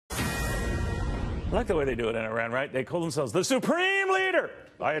I like the way they do it in Iran, right? They call themselves the supreme leader.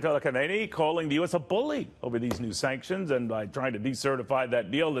 Ayatollah Khamenei calling the U.S. a bully over these new sanctions and by trying to decertify that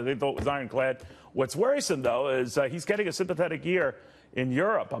deal that they thought was ironclad. What's worrisome, though, is he's getting a sympathetic ear in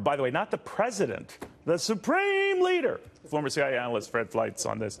Europe. By the way, not the president, the supreme leader. Former CIA analyst Fred Fleitz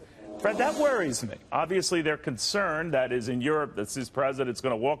on this. Fred, that worries me. Obviously, they're concerned that is in Europe that this president's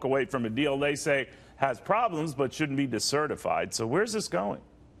going to walk away from a deal they say has problems but shouldn't be decertified. So where's this going?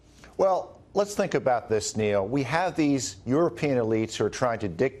 Well, let's think about this, Neil. We have these European elites who are trying to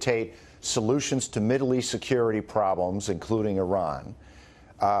dictate solutions to Middle East security problems, including Iran.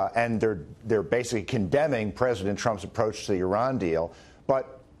 And they're basically condemning President Trump's approach to the Iran deal.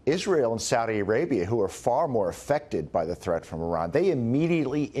 But Israel and Saudi Arabia, who are far more affected by the threat from Iran, they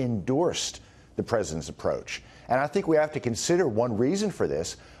immediately endorsed the president's approach. And I think we have to consider one reason for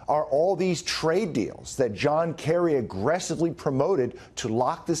this are all these trade deals that John Kerry aggressively promoted to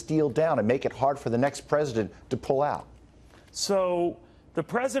lock this deal down and make it hard for the next president to pull out. So the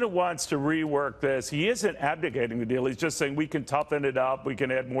president wants to rework this. He isn't abdicating the deal. He's just saying we can toughen it up. We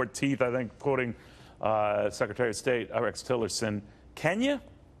can add more teeth, I think, quoting Secretary of State Rex Tillerson. Can you?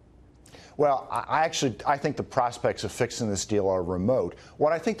 Well, I think the prospects of fixing this deal are remote.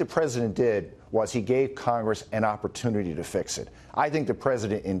 What I think the president did was he gave Congress an opportunity to fix it. I think the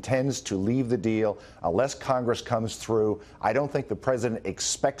president intends to leave the deal unless Congress comes through. I don't think the president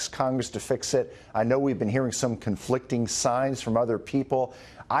expects Congress to fix it. I know we've been hearing some conflicting signs from other people.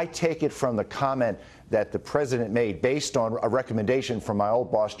 I take it from the comment that the president made based on a recommendation from my old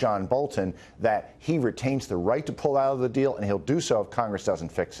boss, John Bolton, that he retains the right to pull out of the deal, and he'll do so if Congress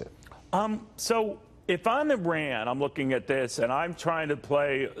doesn't fix it. So if I'm Iran, I'm looking at this and I'm trying to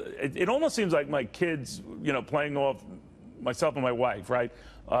play, it almost seems like my kids, playing off myself and my wife, right?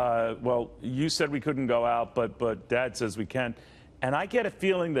 Well, you said we couldn't go out, but Dad says we can. And I get a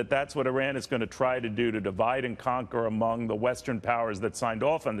feeling that that's what Iran is going to try to do, to divide and conquer among the Western powers that signed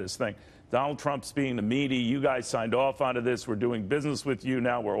off on this thing. Donald Trump's being the meaty. You guys signed off onto this. We're doing business with you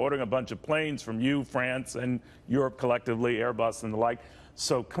now. We're ordering a bunch of planes from you, France, and Europe collectively, Airbus and the like.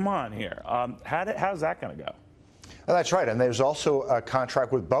 So come on here. How's that going to go? Well, that's right. And there's also a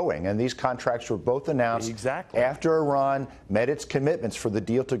contract with Boeing. And these contracts were both announced after Iran met its commitments for the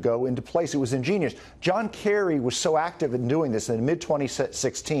deal to go into place. It was ingenious. John Kerry was so active in doing this in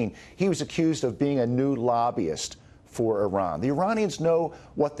mid-2016. He was accused of being a new lobbyist for Iran. The Iranians know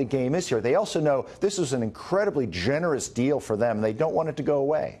what the game is here. They also know this was an incredibly generous deal for them, and they don't want it to go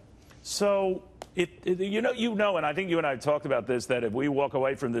away. So you know, and I think you and I have talked about this, that if we walk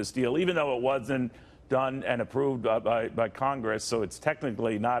away from this deal, even though it wasn't done and approved by Congress, so it's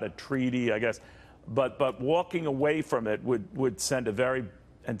technically not a treaty, I guess, but walking away from it would set a very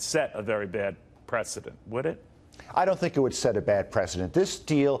bad precedent, would it? I don't think it would set a bad precedent. This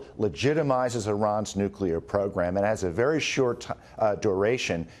deal legitimizes Iran's nuclear program and has a very short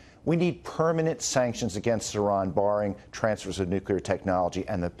duration. We need permanent sanctions against Iran, barring transfers of nuclear technology,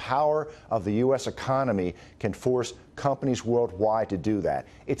 and the power of the U.S. economy can force companies worldwide to do that.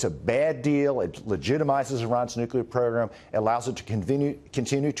 It's a bad deal. It legitimizes Iran's nuclear program. It allows it to continue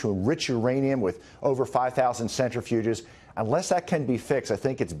to enrich uranium with over 5,000 centrifuges. Unless that can be fixed, I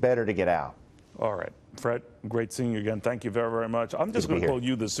think it's better to get out. All right. Fred, great seeing you again. Thank you very, very much. I'm just going to call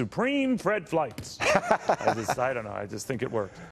you the Supreme Fred Fleitz. I don't know. I just think it works.